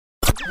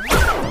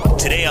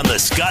Today on The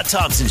Scott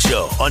Thompson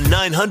Show on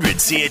 900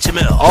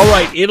 CHML. All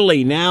right,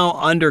 Italy now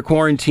under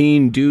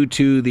quarantine due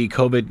to the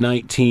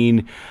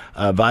COVID-19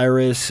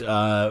 virus.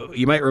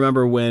 You might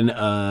remember when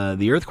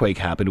the earthquake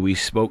happened, we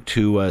spoke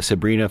to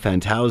Sabrina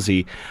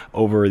Fantauzi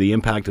over the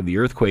impact of the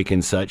earthquake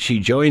and such. She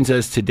joins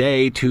us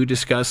today to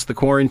discuss the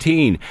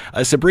quarantine.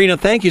 Sabrina,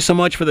 thank you so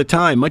much for the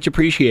time. Much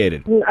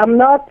appreciated. I'm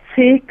not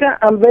sick.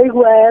 I'm very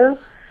well.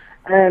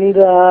 And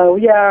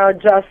we are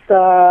just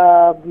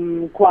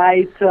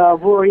quite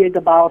worried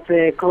about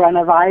the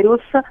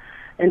coronavirus.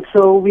 And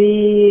so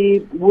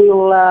we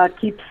will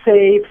keep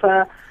safe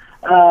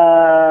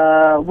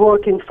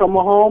working from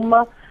home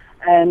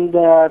and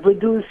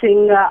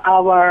reducing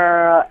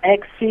our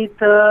exit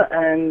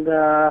and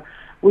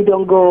we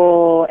don't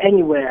go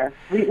anywhere.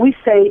 We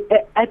stay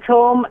at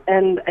home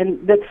and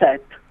that's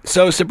it.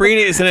 So Sabrina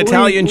is an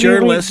Italian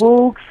journalist. We read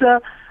books,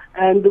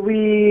 and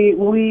we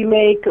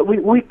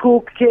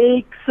cook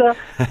cakes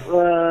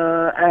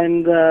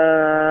and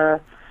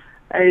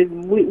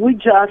we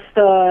just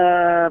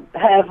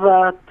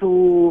have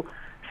to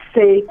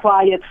stay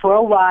quiet for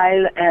a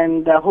while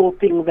and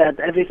hoping that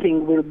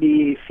everything will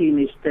be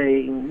finished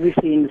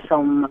within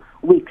some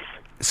weeks.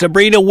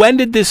 Sabrina, when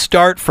did this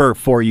start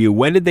for you?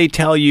 When did they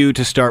tell you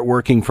to start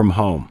working from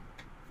home?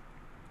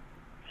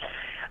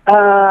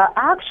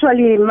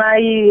 Actually,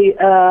 my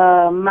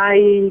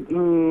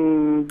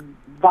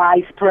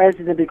vice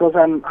president, because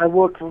I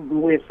work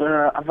with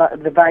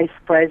the vice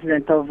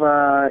president of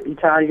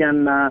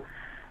Italian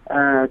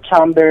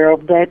Chamber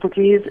of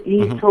Deputies.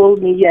 He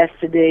told me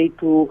yesterday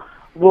to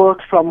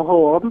work from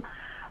home,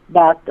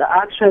 but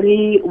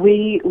actually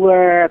we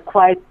were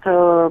quite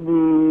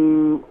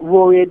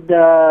worried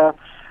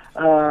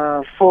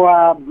for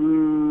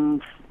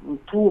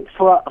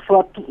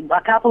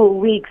a couple of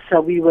weeks.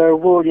 We were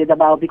worried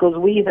about, because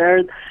we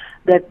heard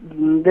that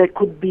there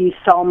could be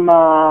some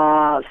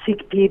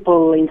sick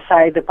people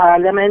inside the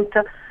parliament,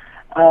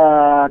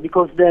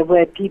 because there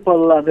were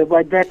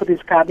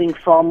deputies coming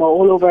from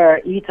all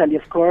over Italy,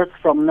 of course,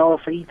 from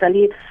North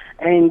Italy,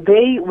 and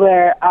they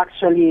were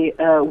actually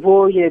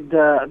worried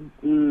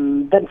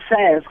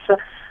themselves.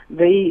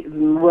 They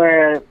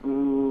were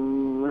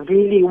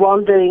really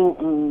wondering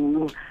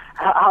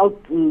how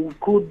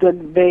could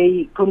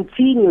they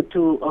continue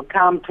to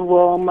come to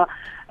Rome,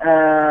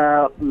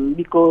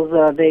 because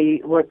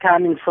they were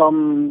coming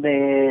from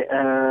the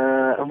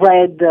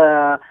red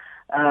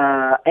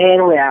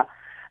area.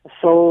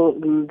 So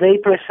they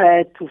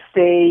prefer to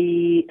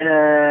stay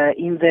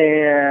in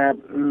their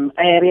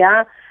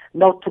area,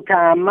 not to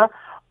come,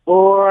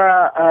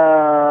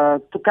 or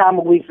to come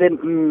with the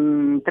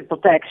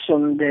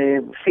protection,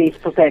 the face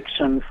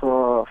protection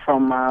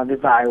from the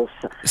virus.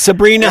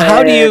 Sabrina,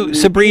 how do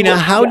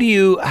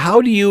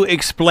you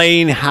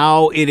explain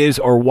how it is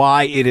or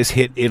why it has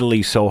hit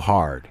Italy so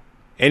hard?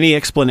 Any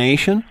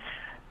explanation?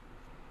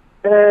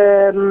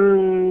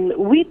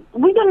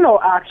 We don't know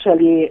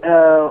actually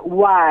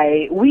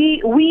why.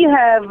 We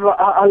have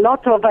a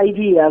lot of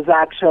ideas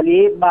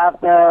actually, but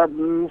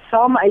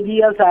some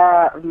ideas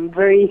are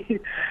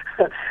very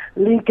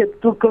linked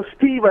to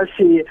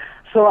conspiracy.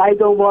 So I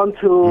don't want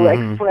to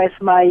express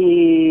my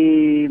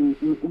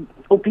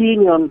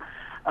opinion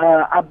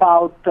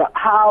about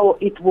how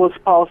it was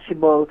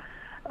possible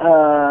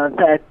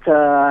that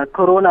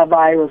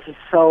coronavirus is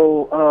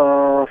so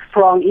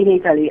strong in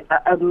Italy.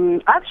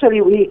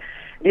 Actually,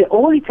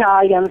 all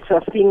Italians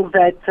think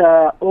that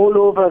all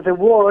over the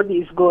world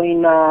is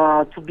going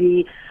to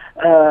be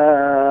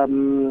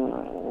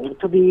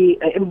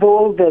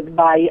involved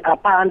by a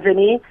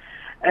pandemic,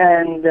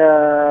 and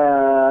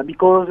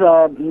because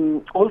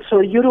also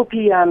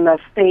European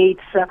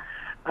states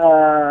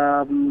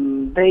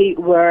they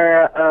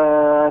were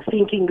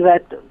thinking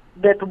that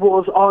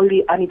was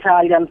only an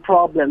Italian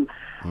problem.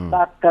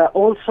 But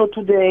also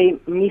today,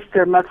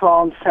 Mr.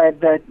 Macron said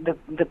that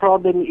the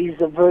problem is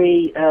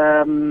very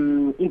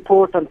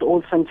important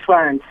also in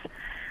France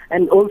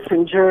and also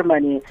in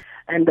Germany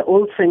and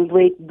also in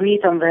Great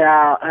Britain. There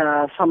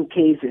are some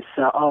cases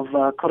of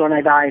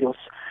coronavirus.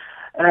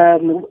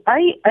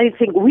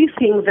 We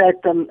think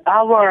that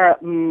our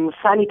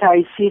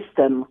sanitary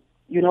system,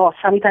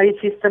 sanitary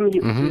system,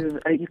 you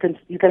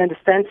can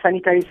understand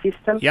sanitary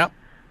system? Yep.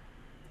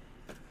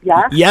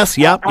 Yeah. Yes.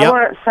 Yep.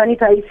 Our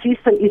sanitary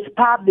system is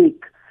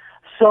public,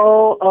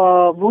 so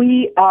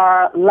we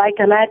are like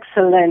an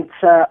excellence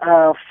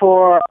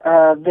for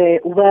the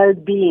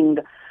well-being,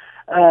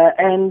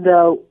 and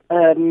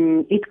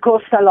it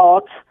costs a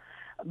lot,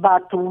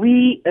 but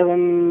we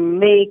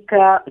make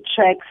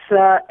checks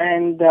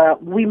and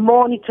we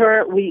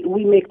monitor.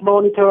 We make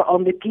monitor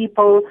on the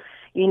people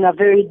in a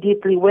very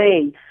deeply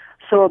way.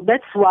 So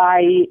that's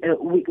why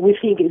we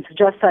think it's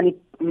just an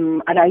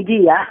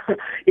idea.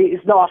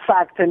 It's not a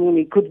fact. I mean,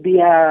 it could be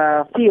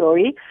a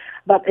theory.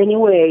 But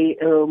anyway,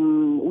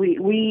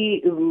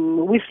 we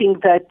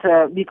think that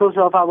because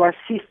of our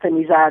system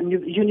is a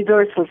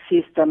universal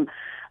system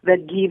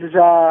that gives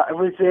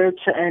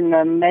research and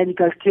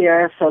medical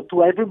care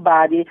to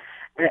everybody.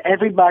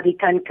 Everybody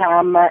can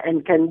come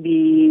and can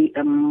be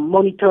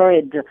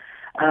monitored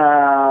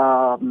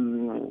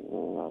And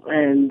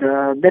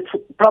that's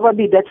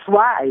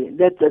why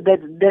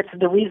that's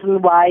the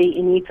reason why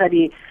in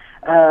Italy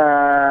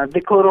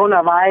the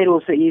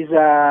coronavirus is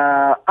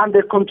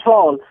under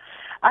control.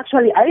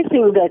 Actually, I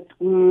think that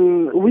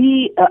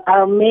we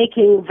are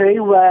making very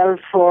well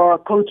for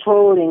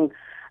controlling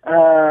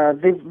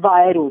the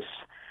virus.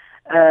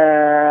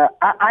 I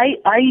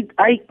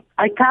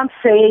can't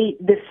say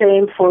the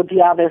same for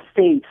the other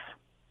states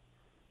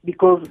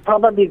because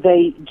probably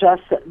they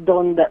just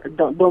don't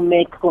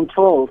make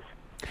controls.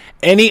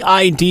 Any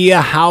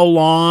idea how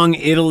long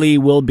Italy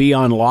will be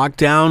on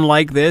lockdown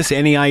like this?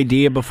 Any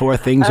idea before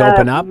things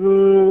open up?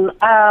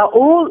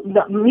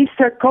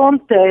 Mr.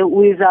 Conte,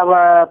 who is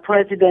our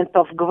president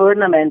of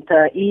government,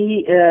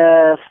 he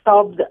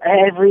stopped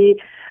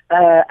every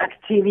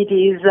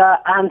activities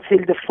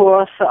until the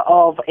 4th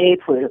of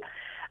April.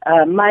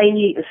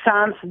 My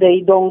sons, they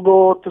don't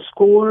go to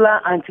school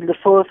until the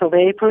 4th of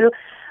April.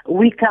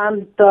 We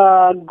can't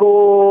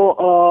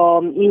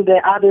go in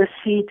the other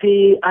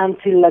city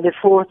until the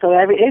 4th of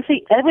April.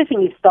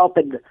 Everything is stopped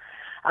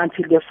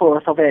until the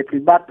 4th of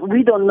April. But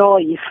we don't know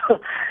if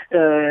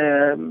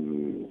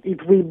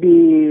it will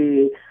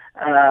be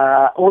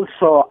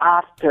also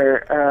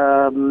after,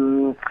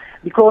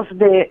 because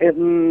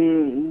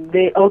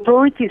the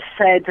authorities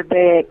said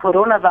the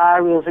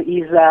coronavirus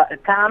is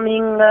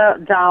coming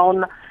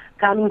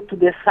to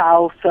the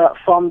south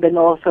from the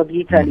north of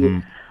Italy.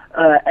 Mm-hmm.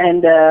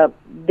 And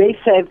they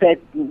said that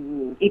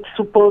it's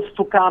supposed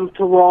to come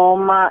to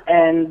Rome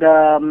and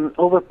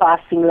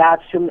overpassing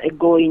Latium and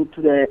going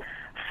to the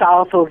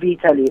south of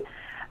Italy.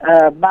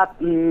 But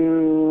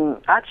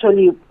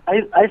actually,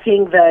 I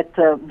think that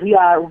we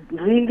are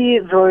really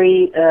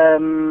very,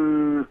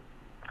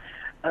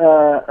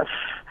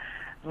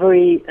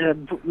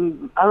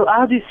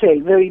 how do you say,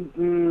 very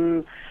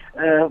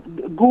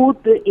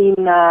good in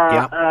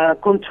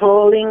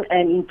controlling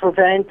and in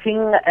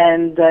preventing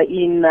and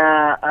in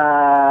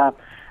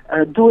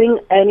doing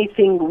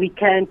anything we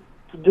can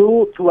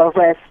do to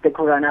arrest the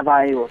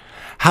coronavirus.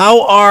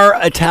 How are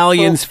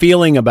Italians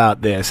feeling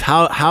about this?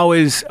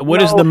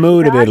 What is the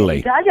mood of Italy?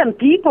 Italian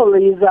people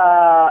is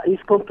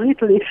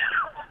completely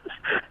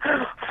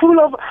full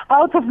of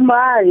out of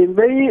mind.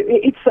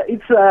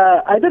 It's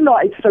I don't know.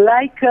 It's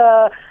like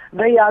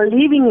they are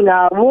living in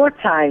a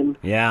wartime.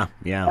 Yeah.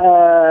 They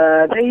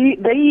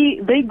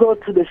go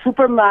to the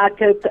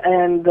supermarket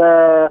and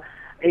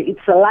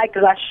it's like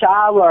rush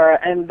hour,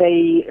 and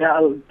they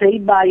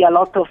buy a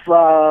lot of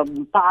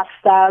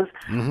pastas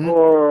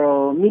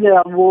or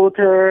mineral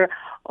water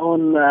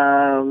on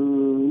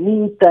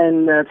meat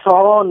and so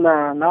on.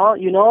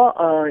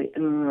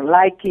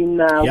 Like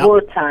in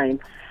wartime.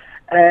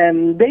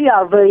 They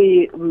are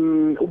very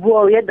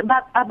worried,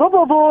 but above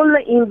all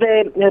in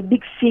the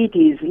big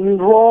cities, in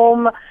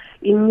Rome,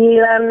 in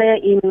Milan,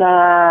 in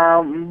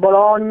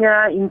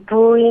Bologna, in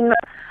Turin,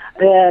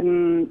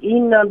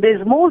 in the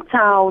small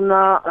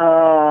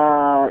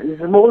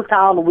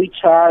town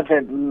which are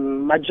the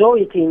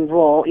majority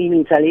in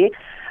Italy,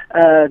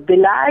 the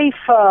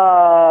life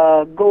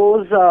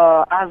goes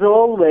as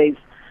always.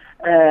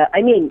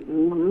 I mean,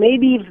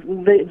 maybe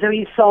there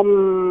is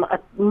some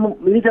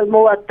little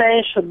more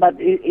attention, but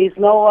it's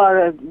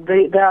no.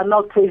 There are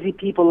not crazy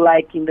people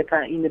like in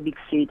the big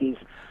cities.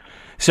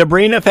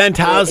 Sabrina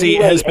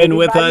Fantozzi has been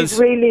with us,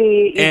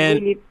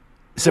 really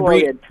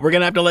Sabrina, we're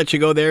going to have to let you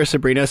go there,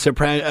 Sabrina.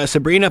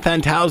 Sabrina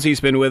Fantozzi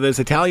has been with us,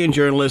 Italian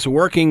journalist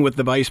working with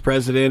the vice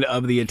president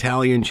of the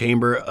Italian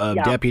Chamber of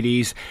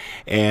Deputies,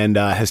 and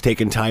has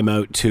taken time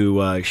out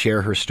to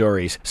share her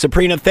stories.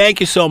 Sabrina, thank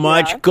you so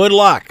much. Good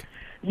luck.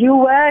 You're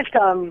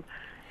welcome.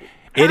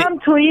 Come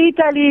to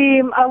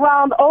Italy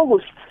around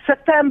August,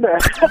 September.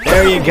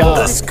 There you go.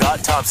 The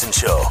Scott Thompson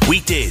Show,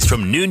 weekdays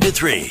from noon to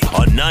 3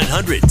 on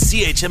 900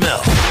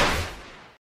 CHML.